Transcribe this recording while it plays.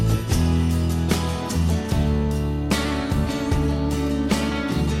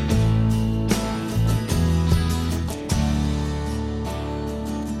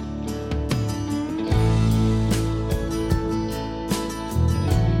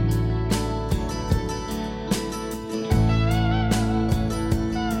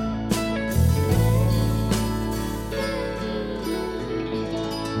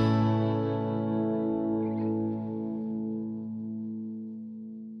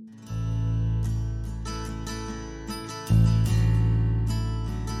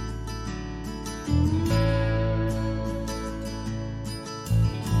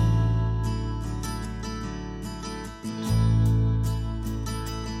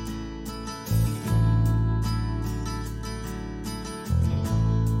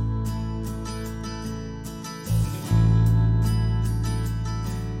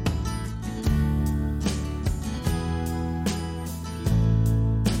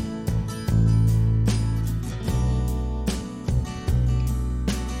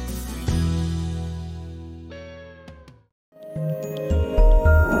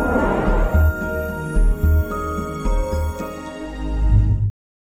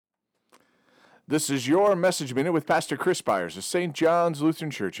This is your Message Minute with Pastor Chris Byers of St. John's Lutheran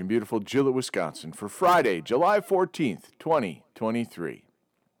Church in beautiful Gillett, Wisconsin for Friday, July 14th, 2023.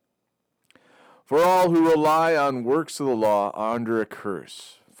 For all who rely on works of the law are under a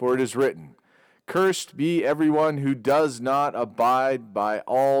curse, for it is written, "Cursed be everyone who does not abide by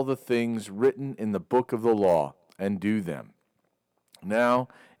all the things written in the book of the law and do them." Now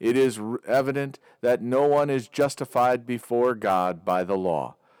it is evident that no one is justified before God by the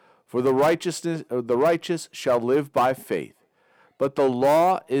law. For the righteous shall live by faith. But the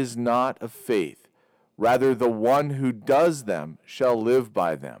law is not of faith. Rather, the one who does them shall live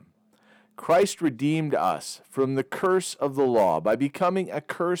by them. Christ redeemed us from the curse of the law by becoming a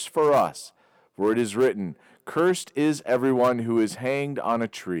curse for us. For it is written, "Cursed is everyone who is hanged on a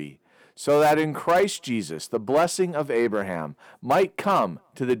tree," so that in Christ Jesus the blessing of Abraham might come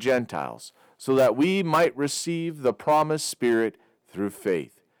to the Gentiles, so that we might receive the promised Spirit through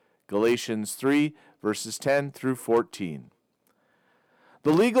faith. Galatians 3, verses 10 through 14.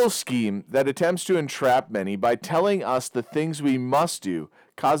 The legal scheme that attempts to entrap many by telling us the things we must do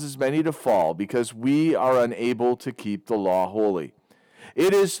causes many to fall because we are unable to keep the law holy.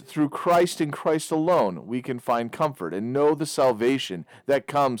 It is through Christ and Christ alone we can find comfort and know the salvation that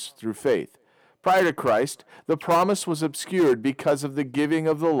comes through faith. Prior to Christ, the promise was obscured because of the giving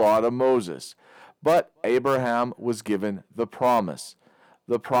of the law to Moses, but Abraham was given the promise.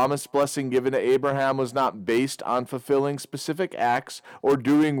 The promised blessing given to Abraham was not based on fulfilling specific acts or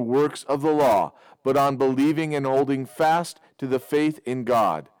doing works of the law, but on believing and holding fast to the faith in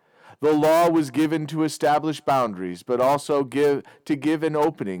God. The law was given to establish boundaries, but also to give an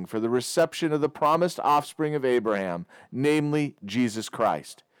opening for the reception of the promised offspring of Abraham, namely Jesus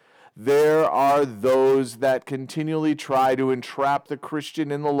Christ. There are those that continually try to entrap the Christian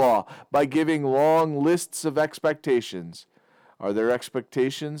in the law by giving long lists of expectations. Are there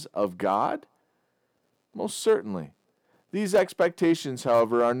expectations of God? Most certainly. These expectations,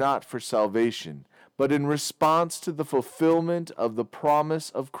 however, are not for salvation, but in response to the fulfillment of the promise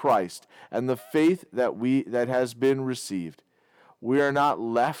of Christ and the faith that has been received. We are not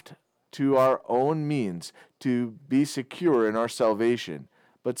left to our own means to be secure in our salvation,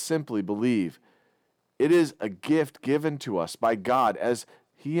 but simply believe. It is a gift given to us by God as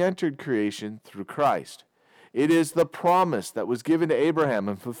He entered creation through Christ. It is the promise that was given to Abraham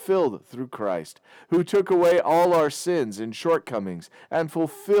and fulfilled through Christ, who took away all our sins and shortcomings and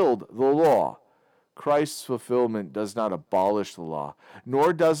fulfilled the law. Christ's fulfillment does not abolish the law,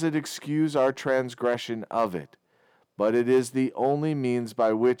 nor does it excuse our transgression of it, but it is the only means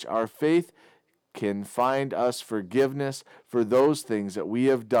by which our faith can find us forgiveness for those things that we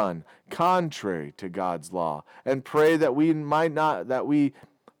have done contrary to God's law, and pray that we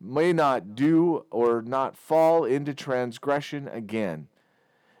may not do or not fall into transgression again.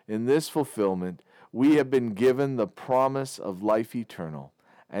 In this fulfillment, we have been given the promise of life eternal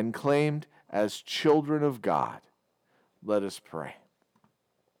and claimed as children of God. Let us pray.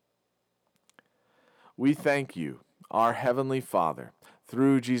 We thank you, our Heavenly Father,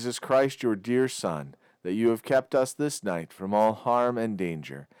 through Jesus Christ, your dear Son, that you have kept us this night from all harm and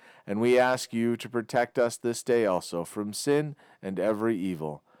danger, and we ask you to protect us this day also from sin and every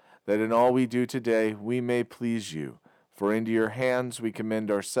evil, that in all we do today we may please you. For into your hands we commend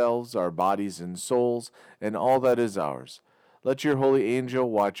ourselves, our bodies and souls, and all that is ours. Let your holy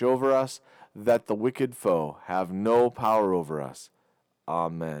angel watch over us, that the wicked foe have no power over us.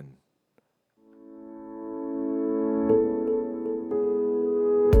 Amen.